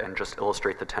answer and just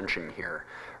illustrate the tension here,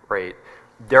 right?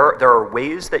 There are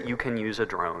ways that you can use a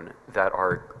drone that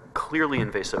are clearly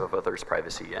invasive of others'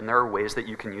 privacy, and there are ways that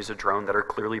you can use a drone that are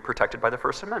clearly protected by the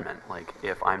First Amendment. Like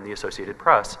if I'm the Associated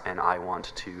Press and I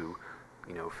want to,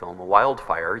 you know, film a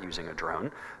wildfire using a drone,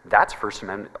 that's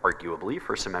arguably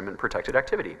First Amendment protected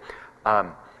activity.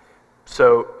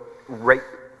 So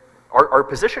our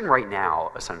position right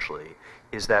now, essentially,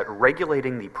 is that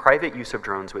regulating the private use of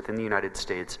drones within the United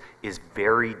States is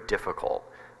very difficult.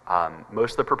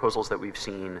 Most of the proposals that we've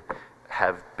seen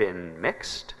have been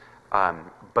mixed,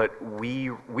 but we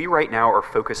right now are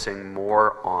focusing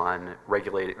more on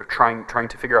regulating, or trying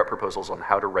to figure out proposals on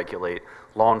how to regulate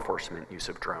law enforcement use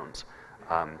of drones,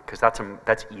 because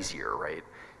that's easier, right?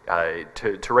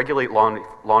 To regulate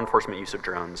law enforcement use of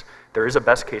drones, there is a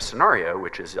best case scenario,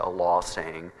 which is a law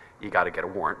saying you got to get a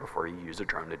warrant before you use a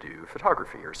drone to do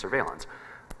photography or surveillance.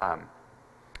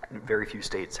 Very few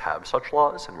states have such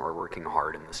laws, and we're working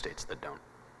hard in the states that don't.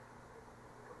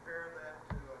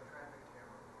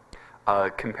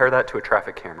 Compare that to a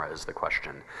traffic camera is the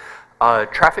question.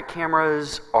 Traffic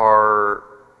cameras are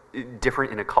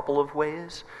different in a couple of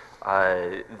ways.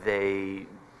 They,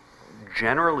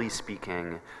 generally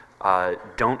speaking,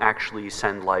 don't actually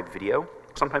send live video.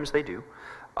 Sometimes they do.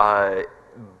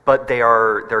 But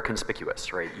they're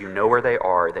conspicuous, right? You know where they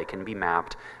are, they can be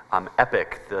mapped.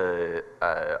 EPIC, the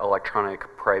Electronic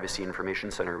Privacy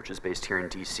Information Center, which is based here in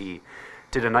DC,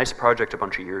 did a nice project a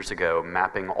bunch of years ago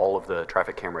mapping all of the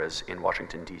traffic cameras in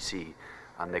Washington, D.C.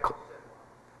 In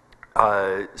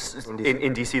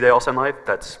D.C. they all send live?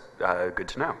 That's good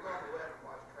to know.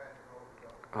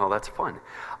 Oh, that's fun.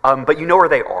 But you know where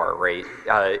they are, right?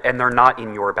 And they're not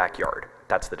in your backyard.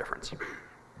 That's the difference.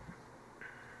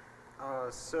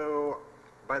 So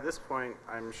by this point,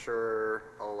 I'm sure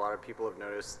a lot of people have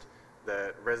noticed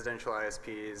that residential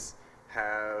ISPs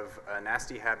have a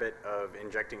nasty habit of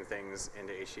injecting things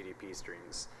into HTTP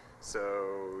streams.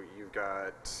 So you've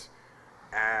got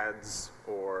ads,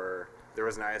 or there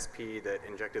was an ISP that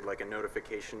injected like a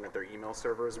notification that their email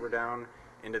servers were down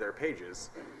into their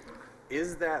pages.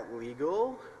 Is that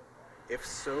legal? If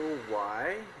so,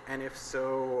 why? And if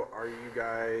so, are you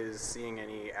guys seeing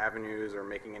any avenues or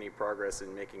making any progress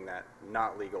in making that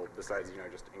not legal besides,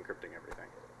 just encrypting everything?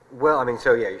 Well, I mean,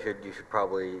 so yeah, you should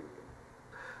probably.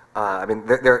 I mean,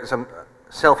 there are some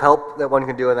self-help that one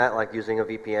can do in that, like using a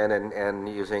VPN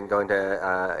and going to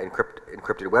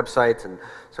encrypted websites. And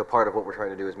so part of what we're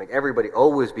trying to do is make everybody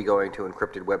always be going to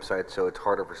encrypted websites, so it's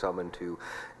harder for someone to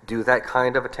do that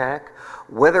kind of attack.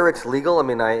 Whether it's legal, I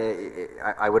mean,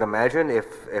 I would imagine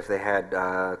if they had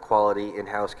quality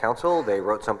in-house counsel, they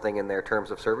wrote something in their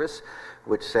terms of service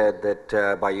which said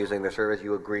that by using their service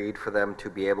you agreed for them to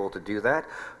be able to do that.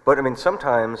 But I mean,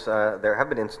 sometimes there have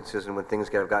been instances in when things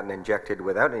have gotten injected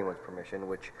without anyone's permission,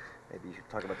 which maybe you should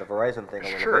talk about the Verizon thing a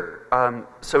little bit. Sure.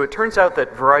 So it turns out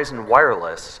that Verizon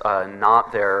Wireless,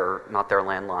 not their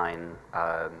landline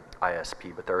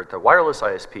ISP, but the wireless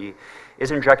ISP, is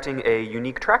injecting a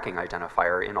unique tracking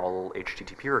identifier in all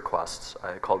HTTP requests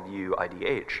called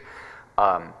UIDH.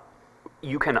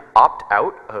 You can opt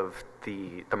out of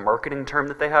the marketing term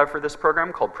that they have for this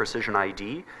program called Precision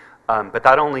ID, but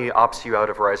that only opts you out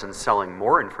of Verizon selling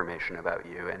more information about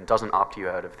you and doesn't opt you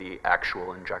out of the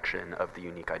actual injection of the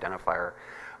unique identifier.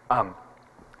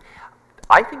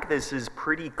 I think this is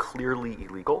pretty clearly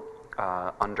illegal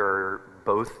under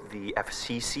both the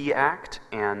FCC Act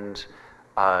and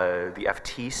the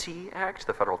FTC Act,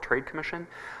 the Federal Trade Commission.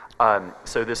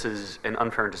 So this is an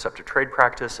unfair and deceptive trade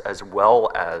practice, as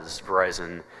well as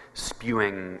Verizon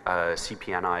spewing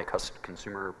CPNI,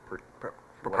 consumer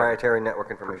proprietary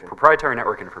network information. Proprietary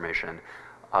network information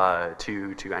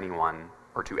to anyone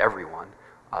or to everyone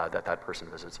that person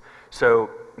visits. So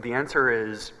the answer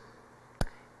is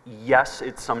yes,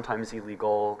 it's sometimes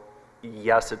illegal.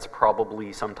 Yes, it's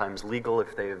probably sometimes legal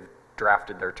if they've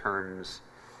drafted their terms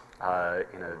in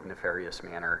a nefarious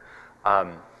manner.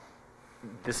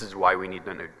 This is why we need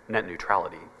net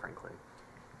neutrality, frankly.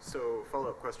 So,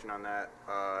 follow-up question on that.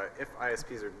 If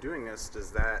ISPs are doing this,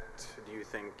 does that, do you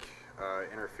think,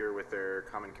 interfere with their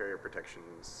common carrier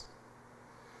protections?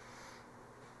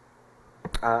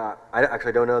 I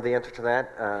actually don't know the answer to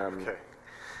that. Okay.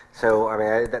 So, I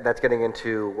mean, that's getting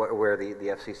into where the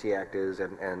FCC Act is,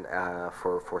 and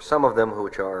for some of them,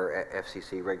 which are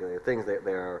FCC regulated things,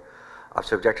 they are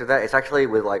subject to that. It's actually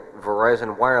with like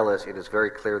Verizon Wireless, it is very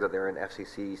clear that they're an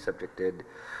FCC subjected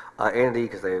entity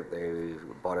because they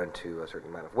bought into a certain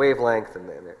amount of wavelength, and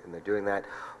they're doing that.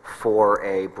 For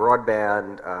a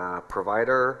broadband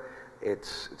provider,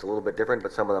 it's a little bit different,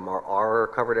 but some of them are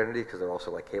covered entities because they're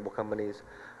also like cable companies.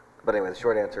 But anyway, the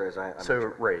short answer is I'm so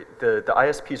sure. Right. The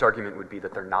ISP's argument would be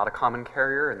that they're not a common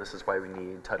carrier, and this is why we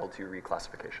need Title II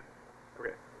reclassification.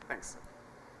 Okay, thanks.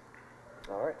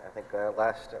 All right, I think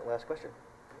last question.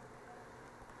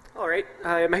 All right,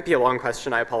 it might be a long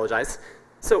question, I apologize.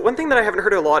 So one thing that I haven't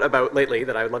heard a lot about lately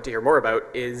that I would love to hear more about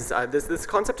is this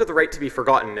concept of the right to be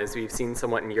forgotten, as we've seen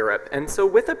somewhat in Europe. And so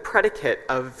with a predicate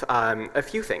of a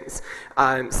few things,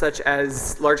 such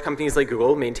as large companies like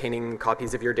Google maintaining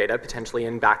copies of your data, potentially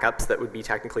in backups that would be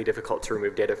technically difficult to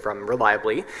remove data from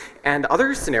reliably, and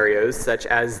other scenarios such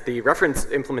as the reference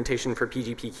implementation for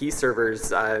PGP key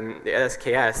servers,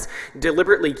 SKS,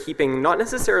 deliberately keeping not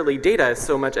necessarily data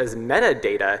so much as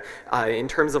metadata in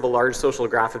terms of a large social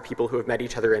graph of people who have met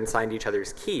each other and signed each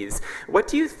other's keys. What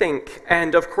do you think,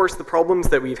 and of course the problems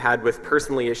that we've had with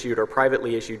personally issued or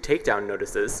privately issued takedown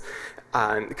notices,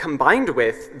 combined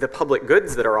with the public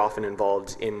goods that are often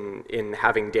involved in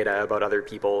having data about other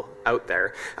people out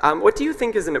there, what do you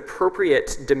think is an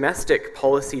appropriate domestic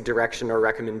policy direction or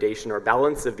recommendation or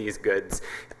balance of these goods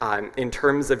in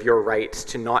terms of your right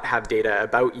to not have data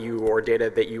about you or data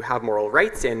that you have moral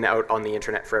rights in out on the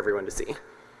internet for everyone to see?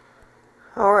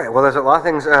 All right. Well, there's a lot of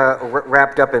things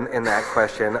wrapped up in that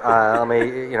question. Let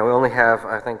me, we only have,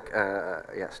 I think,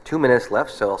 2 minutes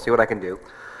left, so I'll see what I can do.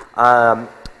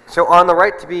 So on the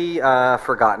right to be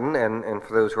forgotten, and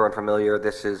for those who are unfamiliar,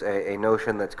 this is a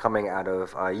notion that's coming out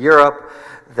of Europe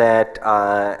that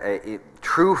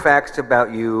true facts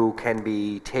about you can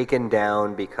be taken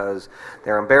down because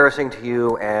they're embarrassing to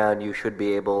you, and you should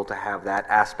be able to have that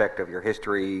aspect of your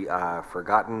history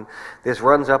forgotten. This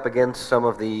runs up against some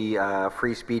of the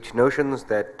free speech notions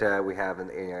that we have in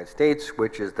the United States,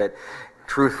 which is that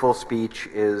truthful speech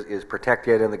is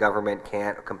protected and the government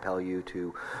can't compel you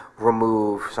to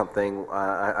remove something,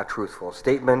 a truthful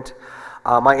statement.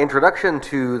 My introduction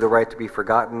to the right to be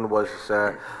forgotten was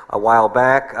a while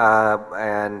back,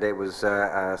 and it was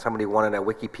somebody wanted a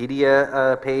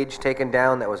Wikipedia page taken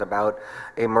down that was about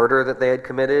a murder that they had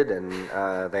committed, and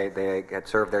they had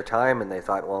served their time, and they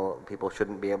thought, well, people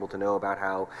shouldn't be able to know about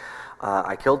how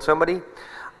I killed somebody.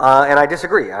 And I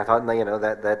disagree. I thought,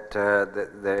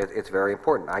 that it's very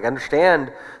important. I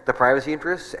understand the privacy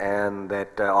interests, and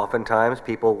that oftentimes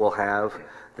people will have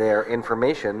their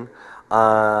information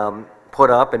put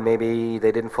up, and maybe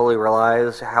they didn't fully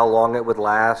realize how long it would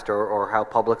last or how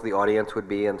public the audience would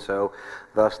be, and so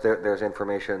thus there's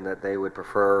information that they would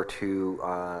prefer to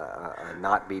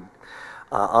not be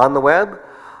on the web.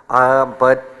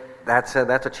 But that's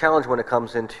a challenge when it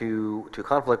comes into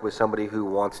conflict with somebody who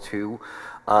wants to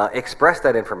express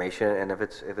that information, and if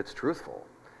it's truthful.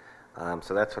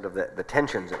 So that's sort of the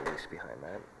tensions, at least, behind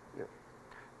that. Yeah.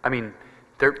 I mean,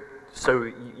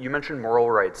 so you mentioned moral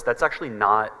rights. That's actually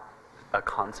not a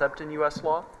concept in U.S.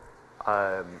 law.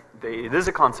 It is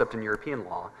a concept in European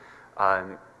law,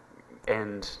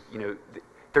 and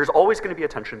there's always going to be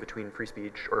a tension between free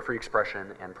speech or free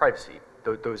expression and privacy.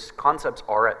 Those concepts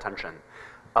are at tension,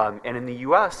 and in the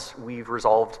U.S. we've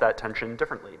resolved that tension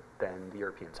differently than the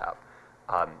Europeans have.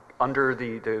 Under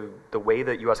the way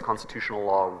that U.S. constitutional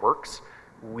law works,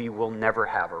 we will never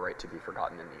have a right to be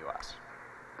forgotten in the U.S.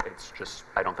 It's just,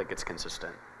 I don't think it's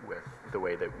consistent with the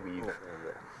way that we've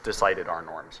decided our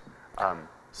norms.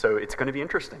 So it's going to be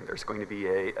interesting. There's going to be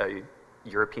a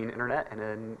European internet and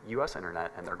a U.S.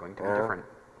 internet, and they're going to be different.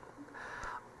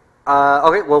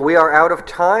 Okay, well, we are out of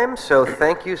time, so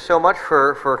thank you so much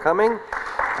for coming,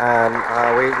 and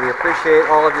we appreciate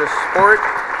all of your support.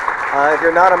 If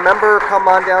you're not a member, come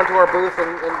on down to our booth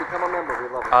and become a member.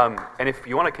 We love it. And if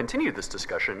you want to continue this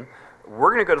discussion,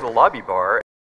 we're going to go to the lobby bar